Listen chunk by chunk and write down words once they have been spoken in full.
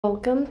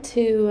Welcome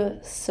to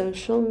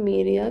social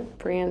media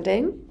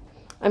branding.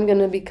 I'm going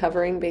to be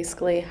covering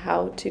basically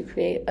how to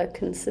create a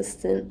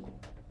consistent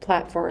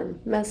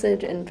platform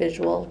message and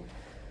visual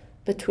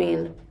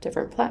between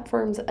different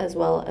platforms as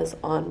well as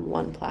on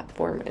one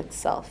platform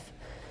itself.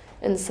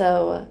 And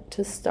so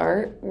to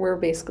start, we're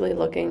basically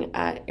looking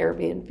at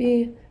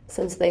Airbnb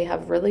since they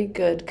have really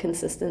good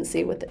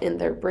consistency within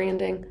their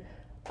branding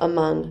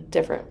among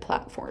different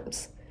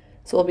platforms.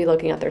 So we'll be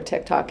looking at their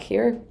TikTok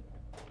here,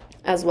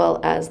 as well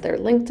as their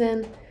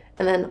LinkedIn,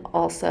 and then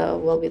also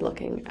we'll be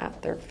looking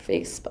at their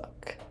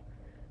Facebook.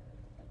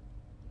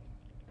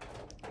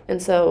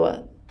 And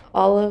so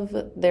all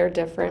of their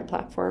different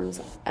platforms,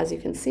 as you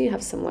can see,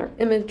 have similar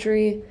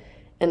imagery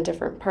and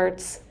different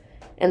parts.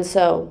 And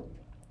so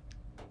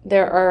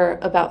there are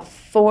about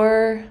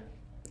 4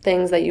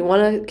 things that you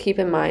want to keep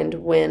in mind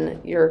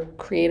when you're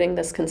creating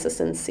this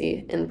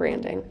consistency in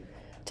branding.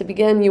 To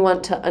begin, you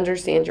want to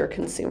understand your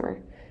consumer.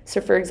 So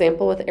for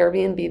example, with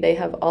Airbnb, they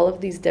have all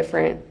of these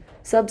different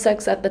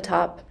subsects at the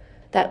top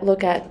that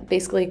look at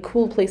basically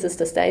cool places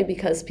to stay,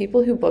 because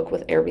people who book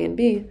with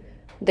Airbnb,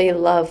 they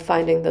love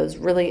finding those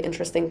really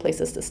interesting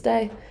places to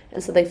stay.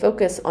 And so they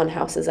focus on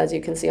houses, as you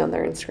can see on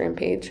their Instagram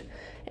page,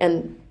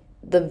 and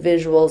the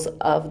visuals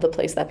of the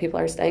place that people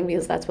are staying,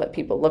 because that's what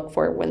people look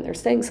for when they're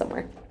staying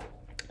somewhere.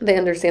 They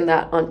understand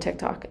that on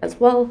TikTok as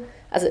well,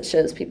 as it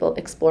shows people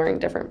exploring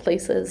different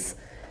places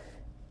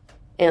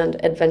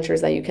and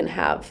adventures that you can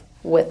have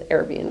with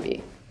Airbnb.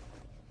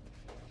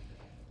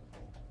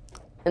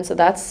 And so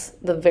that's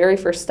the very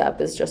first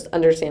step, is just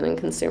understanding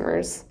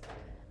consumers,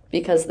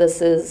 because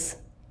this is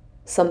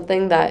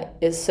something that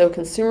is so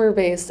consumer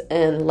based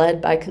and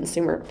led by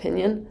consumer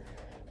opinion.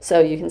 So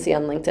you can see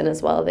on LinkedIn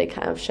as well, they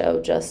kind of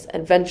show just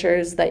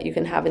adventures that you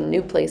can have in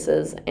new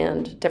places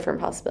and different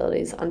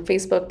possibilities. On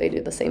Facebook, they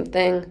do the same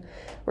thing,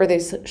 where they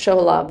show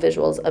a lot of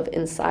visuals of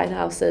inside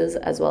houses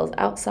as well as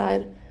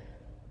outside,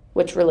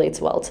 which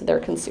relates well to their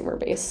consumer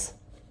base.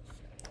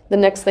 The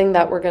next thing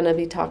that we're going to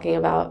be talking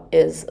about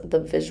is the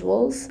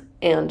visuals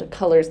and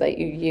colors that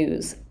you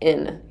use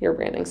in your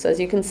branding. So as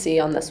you can see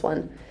on this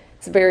one,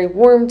 it's a very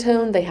warm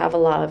tone. They have a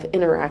lot of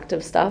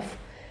interactive stuff,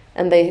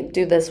 and they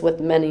do this with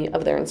many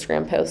of their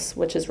Instagram posts,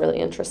 which is really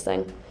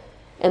interesting.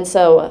 And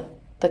so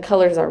the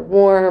colors are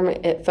warm.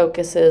 It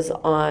focuses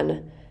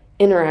on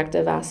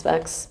interactive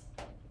aspects,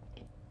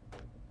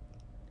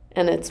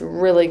 and it's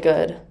really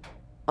good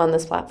on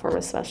this platform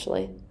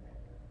especially.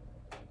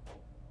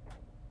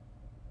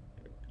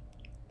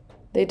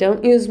 They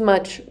don't use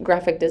much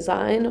graphic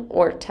design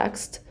or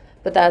text,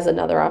 but that is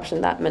another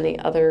option that many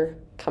other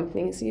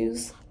companies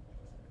use.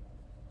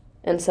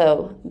 And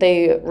so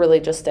they really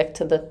just stick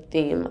to the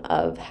theme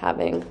of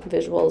having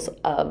visuals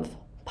of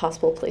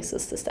possible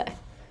places to stay.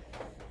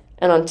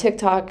 And on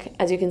TikTok,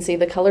 as you can see,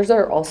 the colors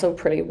are also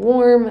pretty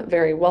warm,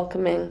 very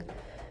welcoming.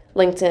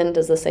 LinkedIn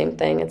does the same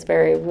thing. It's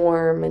very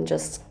warm and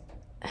just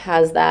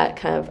has that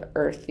kind of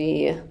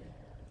earthy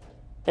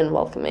and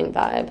welcoming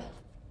vibe.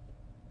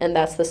 And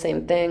that's the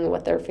same thing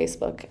with their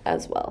Facebook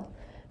as well.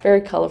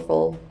 Very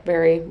colorful,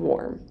 very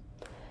warm.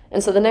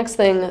 And so the next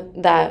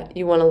thing that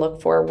you want to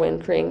look for when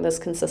creating this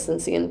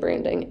consistency in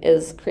branding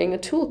is creating a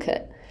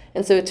toolkit.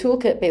 And so a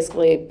toolkit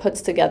basically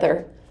puts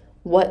together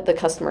what the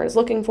customer is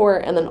looking for,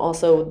 and then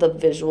also the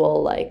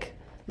visual, like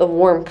the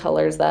warm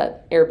colors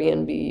that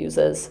Airbnb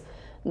uses,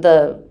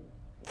 the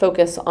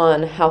focus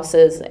on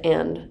houses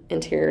and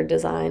interior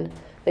design.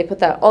 They put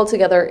that all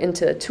together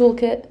into a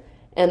toolkit.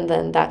 And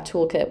then that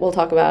toolkit, we'll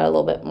talk about it a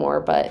little bit more,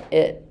 but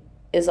it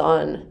is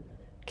on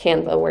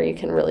Canva, where you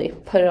can really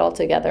put it all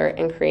together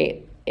and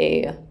create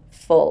a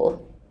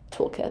full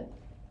toolkit.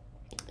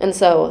 And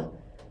so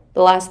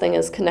the last thing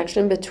is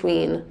connection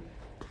between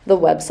the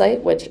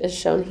website, which is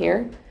shown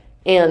here,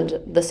 and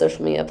the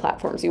social media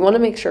platforms. You want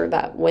to make sure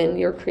that when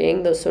you're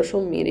creating those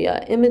social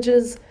media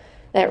images,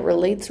 that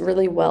relates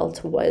really well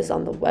to what is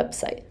on the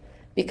website.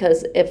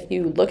 Because if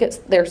you look at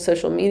their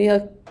social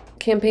media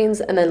campaigns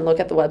and then look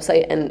at the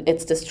website and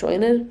it's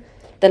disjointed,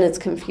 then it's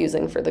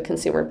confusing for the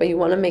consumer. But you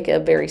want to make it a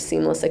very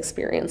seamless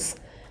experience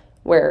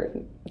where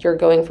you're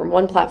going from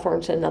one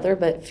platform to another,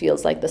 but it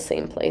feels like the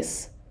same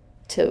place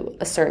to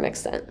a certain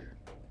extent.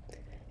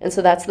 And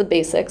so that's the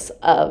basics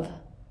of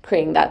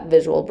creating that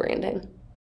visual branding.